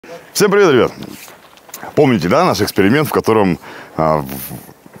Всем привет, ребят! Помните, да, наш эксперимент, в котором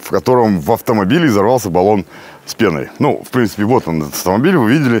в автомобиле взорвался баллон с пеной? Ну, в принципе, вот он, этот автомобиль,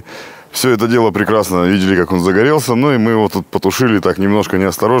 вы видели. Все это дело прекрасно видели, как он загорелся. Ну, и мы его тут потушили так немножко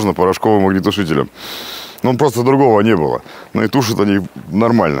неосторожно порошковым огнетушителем. Ну, просто другого не было. Ну, и тушат они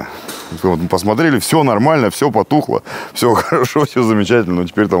нормально. Вот мы посмотрели, все нормально, все потухло, все хорошо, все замечательно. Но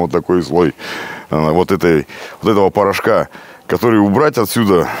теперь там вот такой слой вот этого порошка, который убрать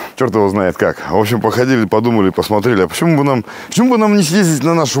отсюда, черт его знает как. В общем, походили, подумали, посмотрели, а почему бы нам не съездить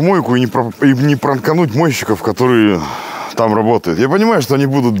на нашу мойку и не пранкануть мойщиков, которые там работают. Я понимаю, что они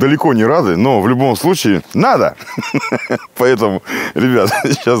будут далеко не рады, но в любом случае надо. Поэтому, ребят,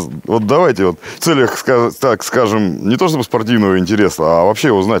 сейчас вот давайте вот в целях, так скажем, не то чтобы спортивного интереса, а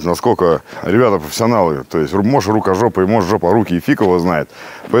вообще узнать, насколько ребята профессионалы. То есть, может, рука жопа, и может, жопа руки, и фиг его знает.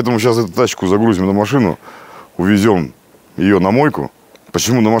 Поэтому сейчас эту тачку загрузим на машину, увезем ее на мойку.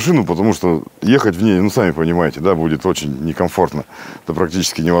 Почему на машину? Потому что ехать в ней, ну, сами понимаете, да, будет очень некомфортно. Это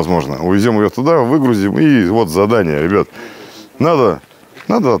практически невозможно. Увезем ее туда, выгрузим, и вот задание, ребят. Надо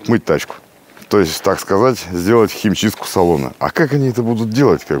отмыть тачку. То есть, так сказать, сделать химчистку салона. А как они это будут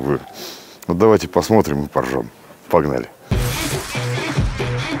делать, как бы? Вот давайте посмотрим и поржем. Погнали.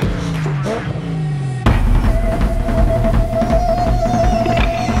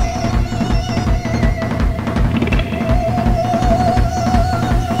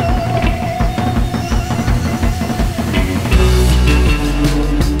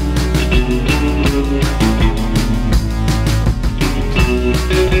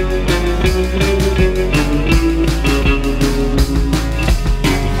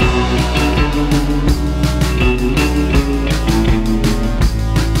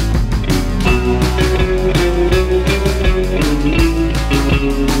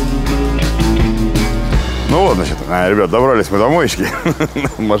 Ребят, добрались мы до моечки.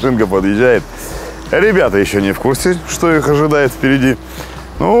 Машинка подъезжает. Ребята еще не в курсе, что их ожидает впереди.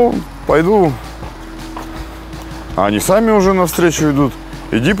 Ну, пойду. Они сами уже навстречу идут.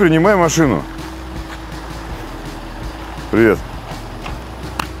 Иди, принимай машину. Привет.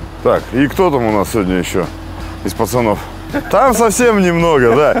 Так, и кто там у нас сегодня еще из пацанов? Там совсем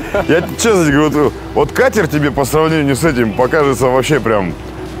немного, да. Я честно говорю, вот катер тебе по сравнению с этим покажется вообще прям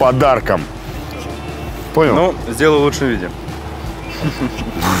подарком. Понял? Ну, сделаю в лучшем виде.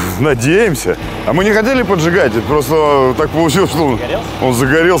 Надеемся. А мы не хотели поджигать, просто так получилось, что он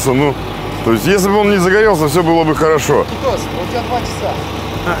загорелся. Ну, то есть, если бы он не загорелся, все было бы хорошо. У тебя 2 часа.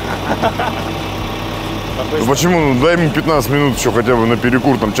 Ну, почему? Ну, дай ему 15 минут еще хотя бы на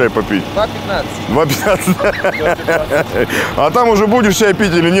перекур, там чай попить. 2:15. 2:15. А там уже будешь чай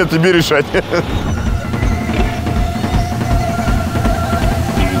пить или нет, тебе решать.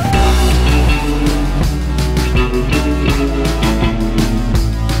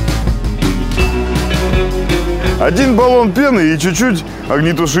 Один баллон пены и чуть-чуть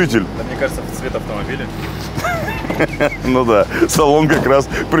огнетушитель. Да, мне кажется, в цвет автомобиля. Ну да, салон как раз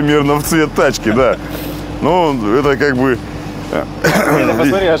примерно в цвет тачки, да. Ну, это как бы...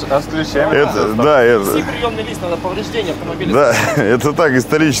 Посмотри, аж включаем. Да, это... Все приемный лист, надо повреждения автомобиля. Да, это так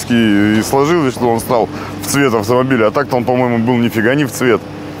исторически и сложилось, что он стал в цвет автомобиля. А так-то он, по-моему, был нифига не в цвет.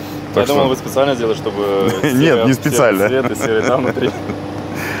 Я думал, вы специально сделали, чтобы... Нет, не специально. Цвет и серый там внутри.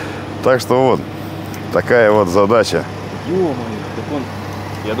 Так что вот. Такая вот задача. Ё-моё, так он...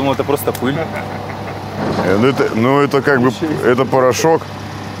 Я думал, это просто пыль. Ну, это как бы, это порошок.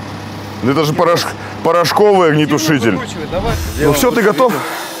 Это же порошковый огнетушитель. Ну все, ты готов?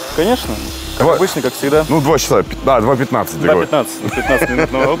 Конечно. Как обычно, как всегда. Ну, 2 часа. Да, 2:15. 2:15. 15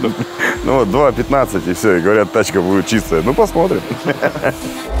 минутного отдыха. Ну вот, 2:15 и все. И говорят, тачка будет чистая. Ну, посмотрим.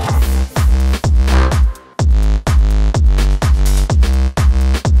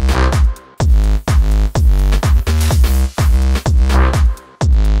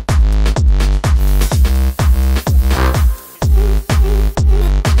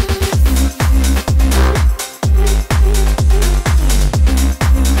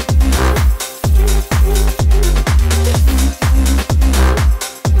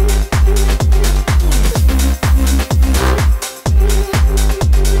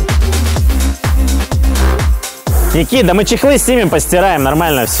 Никит, да мы чехлы снимем, постираем,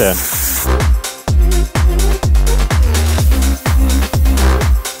 нормально все.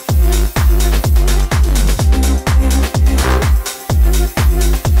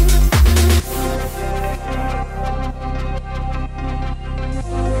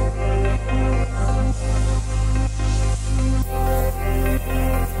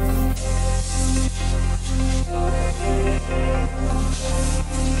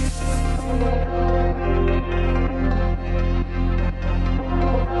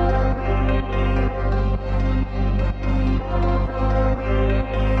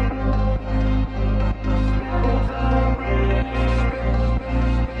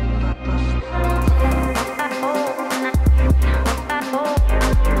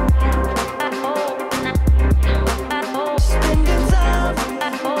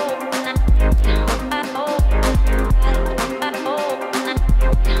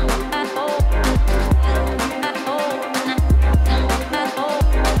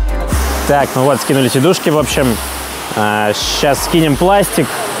 Так, ну вот, скинули сидушки, в общем. Сейчас скинем пластик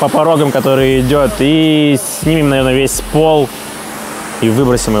по порогам, который идет, и снимем, наверное, весь пол и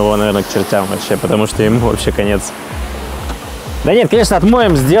выбросим его, наверное, к чертям вообще, потому что ему вообще конец. Да нет, конечно,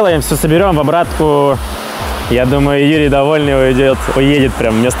 отмоем, сделаем, все соберем в обратку. Я думаю, Юрий довольный уедет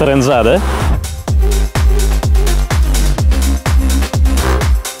прям вместо ренжа, да?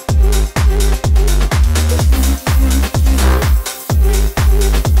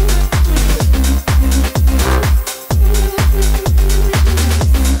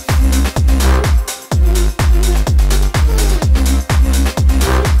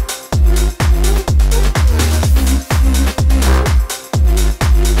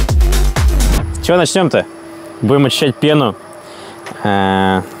 С чего начнем-то? Будем очищать пену.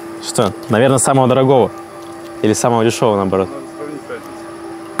 Что? Наверное, самого дорогого. Или самого дешевого, наоборот.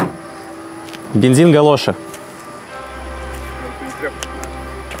 Бензин галоша.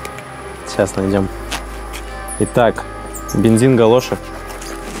 Сейчас найдем. Итак, бензин галоша.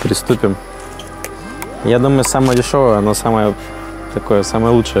 Приступим. Я думаю, самое дешевое, оно самое такое,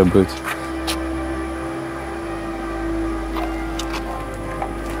 самое лучшее будет.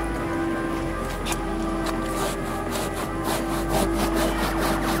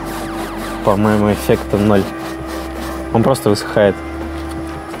 По-моему, эффекта 0. Он просто высыхает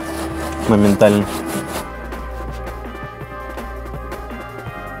моментально.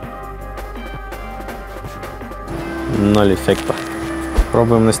 Ноль эффекта.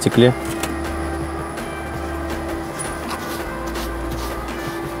 Пробуем на стекле.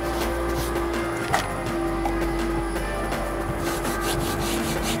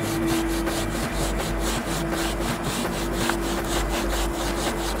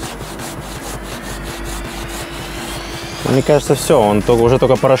 Мне кажется, все, он уже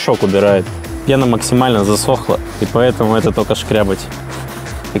только порошок убирает. Пена максимально засохла, и поэтому это только шкрябать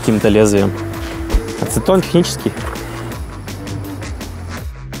каким-то лезвием. Ацетон технический.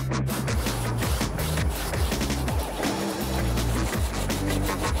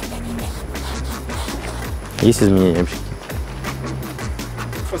 Есть изменения вообще?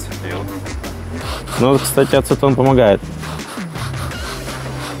 Ну, кстати, ацетон помогает.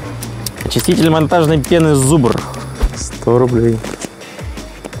 Очиститель монтажной пены «Зубр». 100 рублей.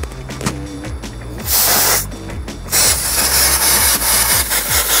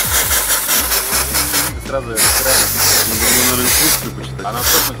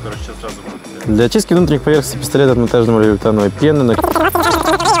 Для очистки внутренних поверхностей пистолета от монтажного револьверной пены,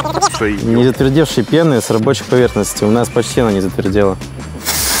 не затвердевшей пены с рабочих поверхностей. У нас почти она не затвердела.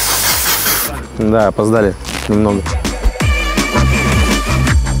 Да, опоздали немного.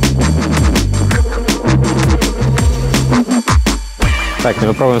 Так, мы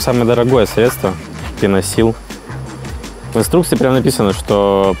попробуем самое дорогое средство – пеносил. В инструкции прям написано,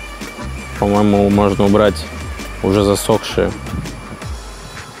 что, по-моему, можно убрать уже засохшие.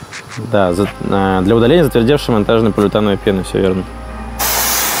 Да, для удаления затвердевшей монтажной полиуретановой пены, все верно.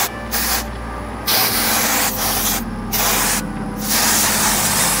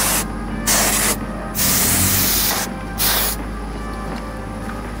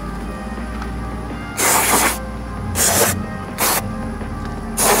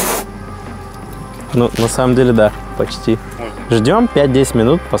 Ну, на самом деле, да, почти. Ждем 5-10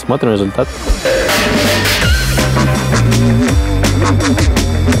 минут, посмотрим результат.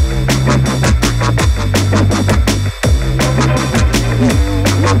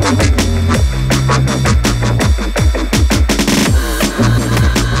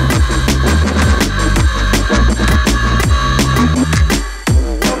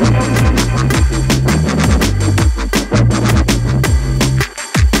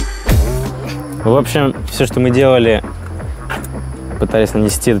 В общем, все, что мы делали, пытались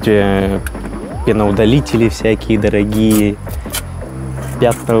нанести пеноудалители всякие дорогие,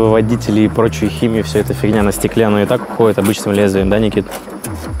 пятновыводители и прочую химию, все это фигня на стекле, но и так уходит обычным лезвием, да, Никит?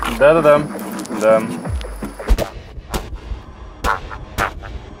 Да.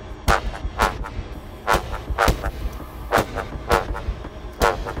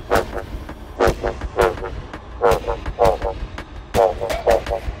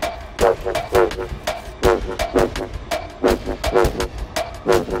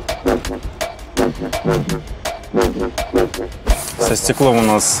 Со стеклом у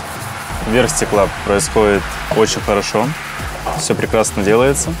нас верх стекла происходит очень хорошо. Все прекрасно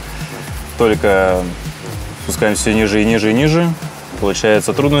делается. Только спускаем все ниже и ниже и ниже.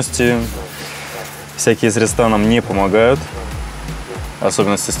 Получаются трудности. Всякие средства нам не помогают.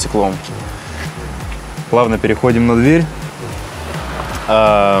 Особенно со стеклом. Плавно переходим на дверь.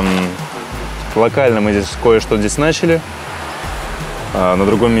 Локально мы здесь кое-что начали. На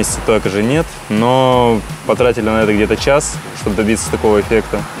другом месте также нет, но потратили на это где-то час, чтобы добиться такого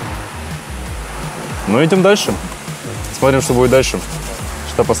эффекта. Ну, идем дальше. Смотрим, что будет дальше.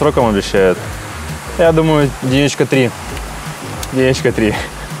 Что по срокам обещают. Я думаю, денечка 3. Денечка 3.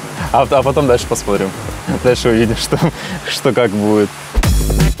 А потом дальше посмотрим. Дальше увидим, что как будет.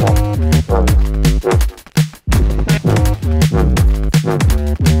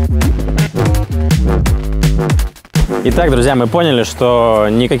 Итак, друзья, мы поняли, что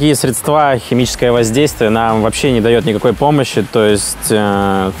никакие средства, химическое воздействие нам вообще не дает никакой помощи. То есть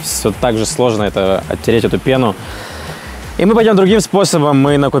все так же сложно это оттереть эту пену. И мы пойдем другим способом.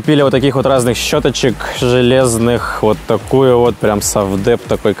 Мы накупили вот таких вот разных щеточек железных. Вот такую вот прям совдеп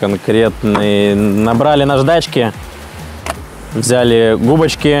такой конкретный. Набрали наждачки, взяли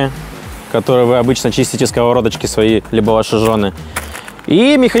губочки, которые вы обычно чистите сковородочки свои, либо ваши жены.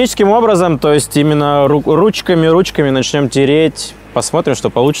 И механическим образом, то есть именно ручками начнем тереть. Посмотрим, что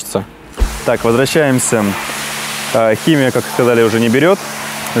получится. Так, возвращаемся. Химия, как сказали, уже не берет.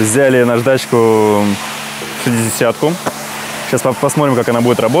 Взяли наждачку 60-ку. Сейчас посмотрим, как она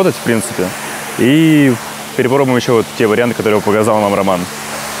будет работать, в принципе. И перепробуем еще вот те варианты, которые показал нам Роман.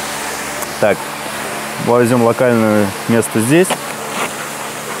 Так, возьмем локальное место здесь.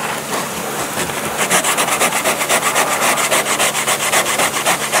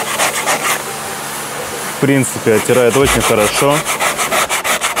 В принципе, оттирает очень хорошо.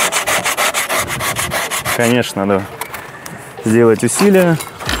 Конечно, надо сделать усилия.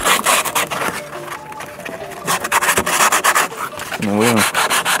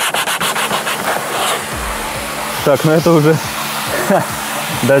 Так, ну это уже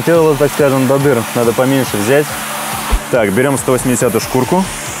дотерла, так скажем, до дыр. Надо поменьше взять. Так, берем 180-ю шкурку.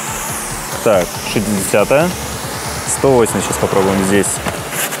 Так, 60-я. 180 сейчас попробуем здесь.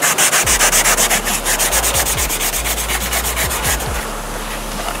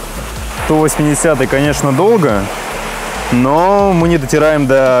 То 180-й, конечно, долго, но мы не дотираем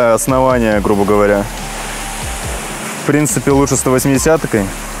до основания, грубо говоря. В принципе, лучше 180-кой,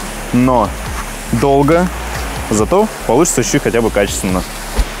 но долго, зато получится чуть хотя бы качественно.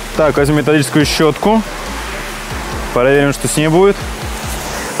 Так, возьмем металлическую щетку, проверим, что с ней будет.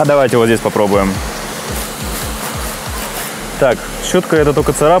 А давайте вот здесь попробуем. Так, щетка это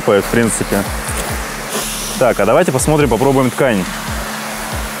только царапает, в принципе. Так, а давайте посмотрим, попробуем ткань.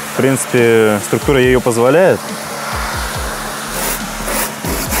 В принципе, структура ее позволяет.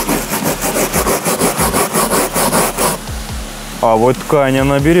 А вот ткань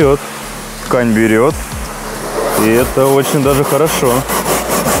она берет. Ткань берет. И это очень даже хорошо.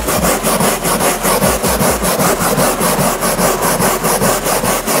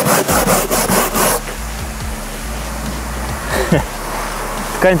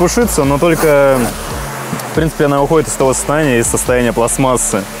 Ткань пушится, но только, в принципе, она уходит из того состояния, из состояния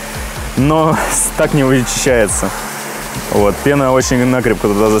пластмассы. Но так не вычищается. Вот, пена очень накрепко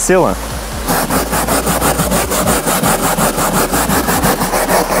туда засела.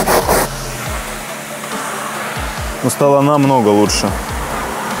 Но стало намного лучше,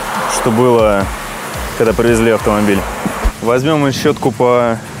 что было, когда привезли автомобиль. Возьмем щетку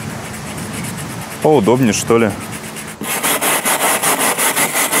поудобнее, что ли.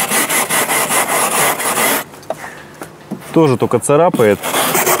 Тоже только царапает.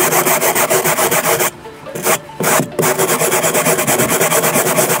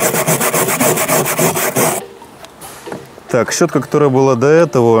 Так, щетка, которая была до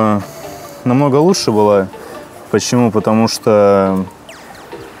этого, намного лучше была. Почему? Потому что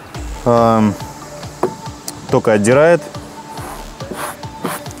только отдирает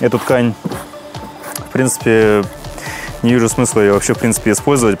эту ткань. В принципе, не вижу смысла ее вообще, в принципе,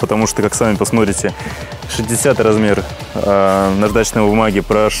 использовать, потому что, как сами посмотрите, 60 размер наждачной бумаги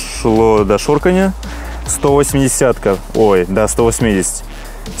прошло до шуркания. 180-ка, ой, да, 180.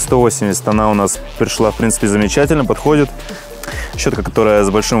 180 она у нас пришла, в принципе, замечательно, подходит. Щетка, которая с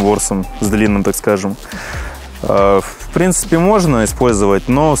большим ворсом, с длинным, так скажем. В принципе, можно использовать,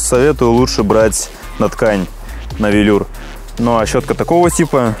 но советую лучше брать на ткань, на велюр. Ну, а щетка такого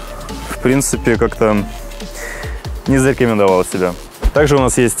типа, в принципе, как-то не зарекомендовала себя. Также у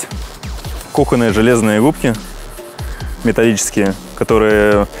нас есть кухонные железные губки, металлические,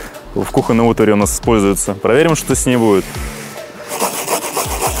 которые в кухонной утвари у нас используются. Проверим, что с ней будет.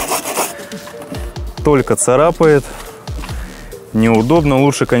 Только царапает. Неудобно.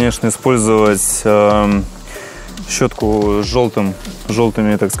 Лучше, конечно, использовать щетку с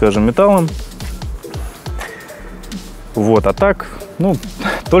желтыми, так скажем, металлом. Вот, а так, ну,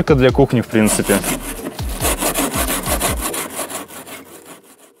 только для кухни, в принципе.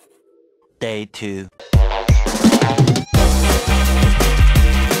 Day 2.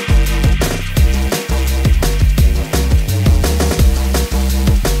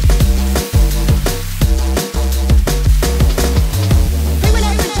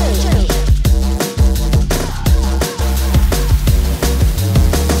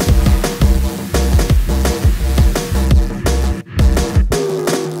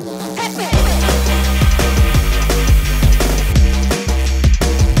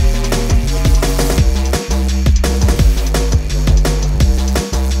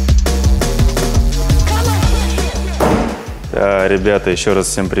 Ребята, еще раз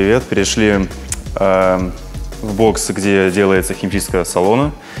всем привет. Перешли в бокс, где делается химчистка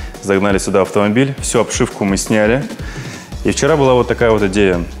салона. Загнали сюда автомобиль. Всю обшивку мы сняли. И вчера была вот такая вот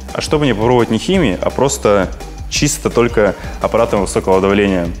идея. А чтобы не попробовать не химии, а просто чисто только аппаратом высокого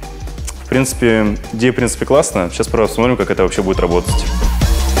давления. В принципе, идея классная. Сейчас просто посмотрим, как это вообще будет работать.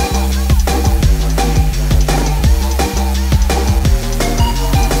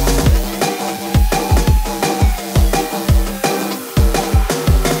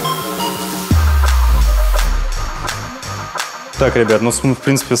 Так, ребят, ну, в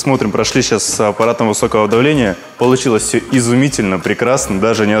принципе, смотрим, прошли сейчас с аппаратом высокого давления. Получилось все изумительно, прекрасно.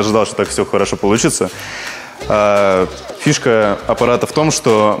 Даже не ожидал, что так все хорошо получится. Фишка аппарата в том,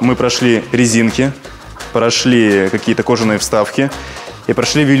 что мы прошли резинки, прошли какие-то кожаные вставки и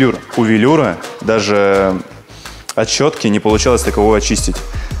прошли велюр. У велюра даже от щетки не получалось такового очистить.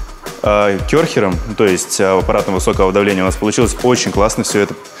 Керхером, то есть аппаратом высокого давления, у нас получилось очень классно все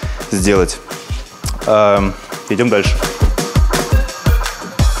это сделать. Идем дальше.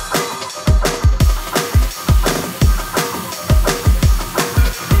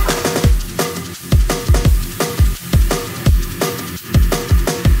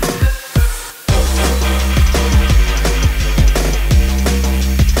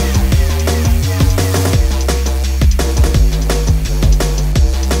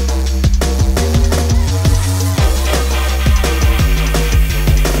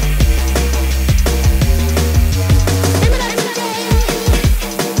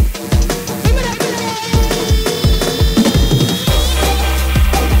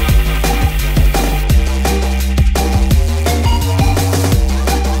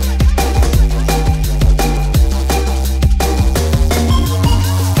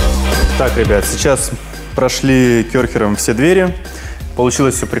 Так, ребят, сейчас прошли керхером все двери.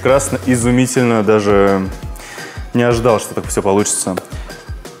 Получилось все прекрасно, изумительно. Даже не ожидал, что так все получится.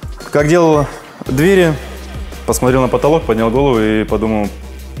 Как делал двери, посмотрел на потолок, поднял голову и подумал,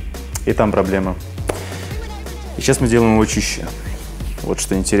 и там проблема. И сейчас мы делаем его чище. Вот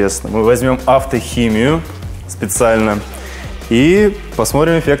что интересно. Мы возьмем автохимию специально и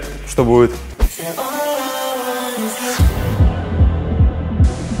посмотрим эффект, что будет.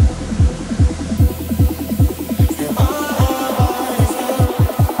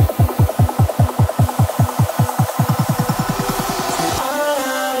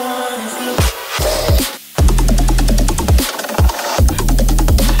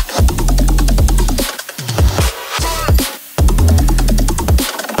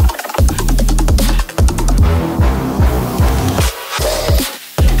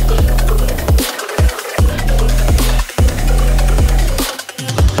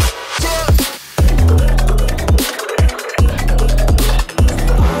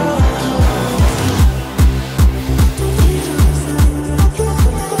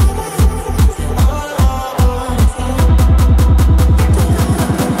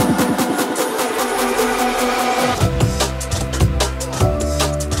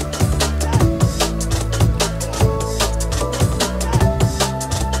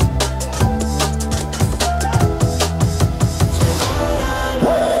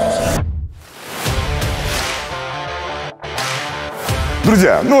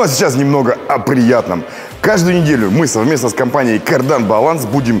 Друзья, ну а сейчас немного о приятном. Каждую неделю мы совместно с компанией Кардан-Баланс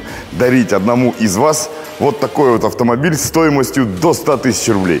будем дарить одному из вас вот такой вот автомобиль стоимостью до 100 тысяч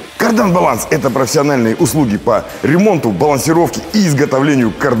рублей. Кардан-Баланс – это профессиональные услуги по ремонту, балансировке и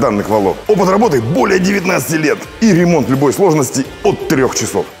изготовлению карданных валов. Опыт работы более 19 лет и ремонт любой сложности от 3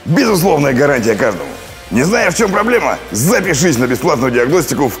 часов. Безусловная гарантия каждому. Не знаешь, в чем проблема? Запишись на бесплатную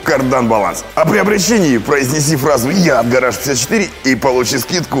диагностику в Кардан-Баланс. А при обращении произнеси фразу «Я от Гараж 54» и получи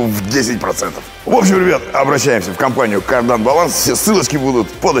скидку в 10%. В общем, ребят, обращаемся в компанию Кардан-Баланс. Все ссылочки будут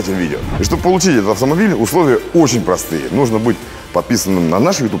под этим видео. И чтобы получить этот автомобиль, условия очень простые. Нужно быть подписанным на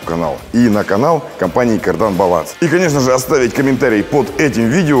наш YouTube-канал и на канал компании Кардан-Баланс. И, конечно же, оставить комментарий под этим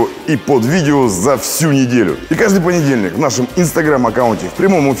видео и под видео за всю неделю. И каждый понедельник в нашем Instagram-аккаунте в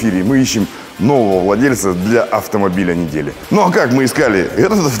прямом эфире мы ищем нового владельца для автомобиля недели. Ну а как мы искали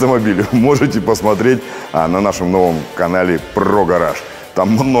этот автомобиль, можете посмотреть на нашем новом канале про Гараж. Там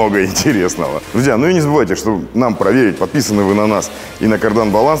много интересного. Друзья, ну и не забывайте, что нам проверить, подписаны вы на нас и на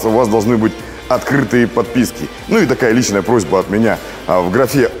Кардан-Баланс, у вас должны быть открытые подписки. Ну и такая личная просьба от меня. В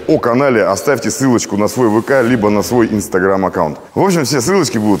графе о канале оставьте ссылочку на свой ВК, либо на свой Инстаграм-аккаунт. В общем, все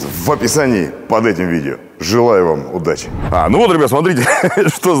ссылочки будут в описании под этим видео. Желаю вам удачи. Ну вот, ребят, смотрите,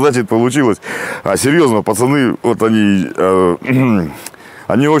 что значит получилось. Серьезно, пацаны, вот они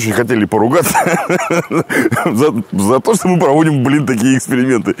Они очень хотели поругаться за то, что мы проводим, блин, такие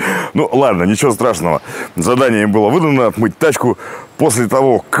эксперименты. Ну, ладно, ничего страшного. Задание им было выдано отмыть тачку после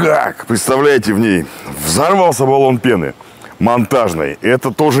того, как, представляете, в ней взорвался баллон пены монтажной.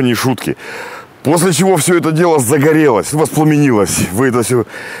 Это тоже не шутки. После чего все это дело загорелось, воспламенилось. Вы это все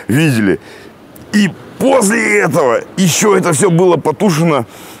видели. И после этого еще это все было потушено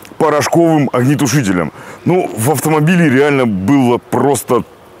порошковым огнетушителем. Ну, в автомобиле реально было просто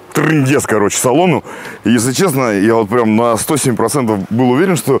трындец, короче, салону. И, если честно, я вот прям на 107% был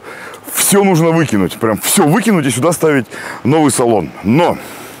уверен, что все нужно выкинуть. Прям все выкинуть и сюда ставить новый салон. Но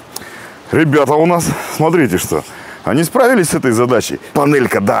ребята у нас, смотрите что, они справились с этой задачей.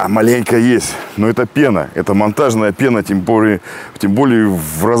 Панелька, да, маленькая есть, но это пена, это монтажная пена, тем более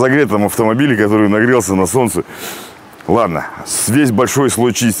в разогретом автомобиле, который нагрелся на солнце. Ладно, весь большой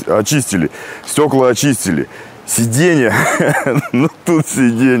слой очистили, стекла очистили, сиденья, ну тут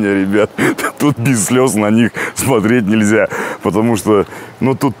сиденья, ребят, тут без слез на них смотреть нельзя, потому что,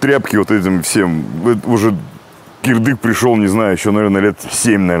 ну тут тряпки вот этим всем, уже кирдык пришел, не знаю, еще, наверное, лет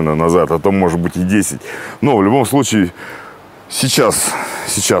 7, наверное, назад, а то, может быть, и 10. Но в любом случае, сейчас,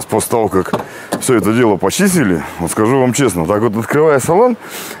 после того, как все это дело почистили, вот скажу вам честно, так вот открывая салон,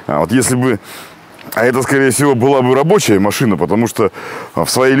 вот если бы, а это, скорее всего, была бы рабочая машина, потому что в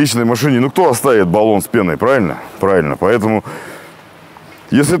своей личной машине, ну, кто оставит баллон с пеной, правильно? Правильно, поэтому,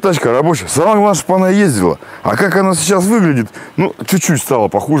 если тачка рабочая, самое главное, чтобы она ездила. А как она сейчас выглядит, ну, чуть-чуть стало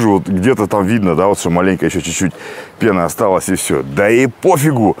похуже, вот где-то там видно, да, вот что маленько еще чуть-чуть пена осталась и все. Да и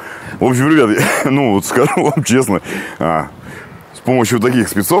пофигу. В общем, ребят, ну, вот скажу вам честно, с помощью таких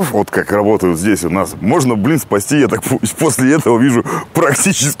спецов, вот как работают здесь у нас, можно, блин, спасти, я так после этого вижу,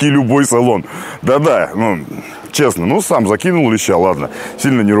 практически любой салон. Да-да, ну, честно, ну, сам закинул леща, ладно,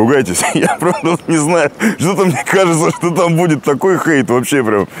 сильно не ругайтесь. Я, правда, не знаю, что-то мне кажется, что там будет такой хейт вообще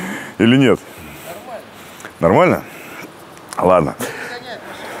прям, или нет. Нормально? Ладно.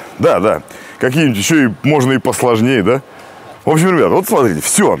 Да, какие-нибудь еще и можно и посложнее, да? В общем, ребят, вот смотрите,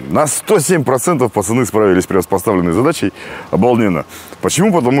 все, на 107% пацаны справились прям с поставленной задачей, обалденно.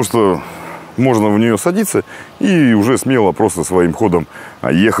 Почему? Потому что можно в нее садиться и уже смело просто своим ходом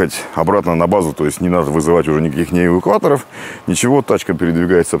ехать обратно на базу, то есть не надо вызывать уже никаких ни эвакуаторов, ничего, тачка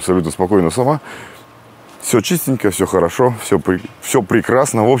передвигается абсолютно спокойно сама. Все чистенько, все хорошо, все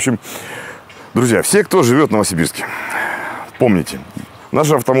прекрасно. В общем, друзья, все, кто живет в Новосибирске, помните, наш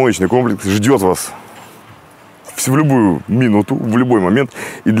автомоечный комплекс ждет вас в любую минуту, в любой момент.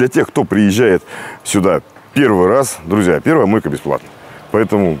 И для тех, кто приезжает сюда первый раз, друзья, первая мойка бесплатна.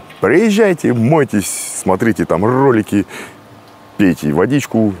 Поэтому приезжайте, мойтесь, смотрите там ролики, пейте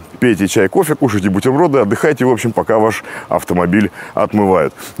водичку, пейте чай, кофе, кушайте бутерброды, отдыхайте, в общем, пока ваш автомобиль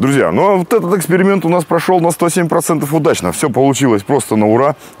отмывают. Друзья, ну а вот этот эксперимент у нас прошел на 107% удачно. Все получилось просто на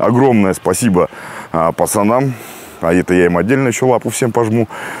ура. Огромное спасибо пацанам. А это я им отдельно еще лапу всем пожму.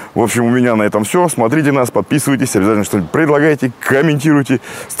 В общем, у меня на этом все. Смотрите нас, подписывайтесь, обязательно что-нибудь предлагайте, комментируйте,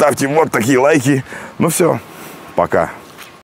 ставьте вот такие лайки. Ну все, пока.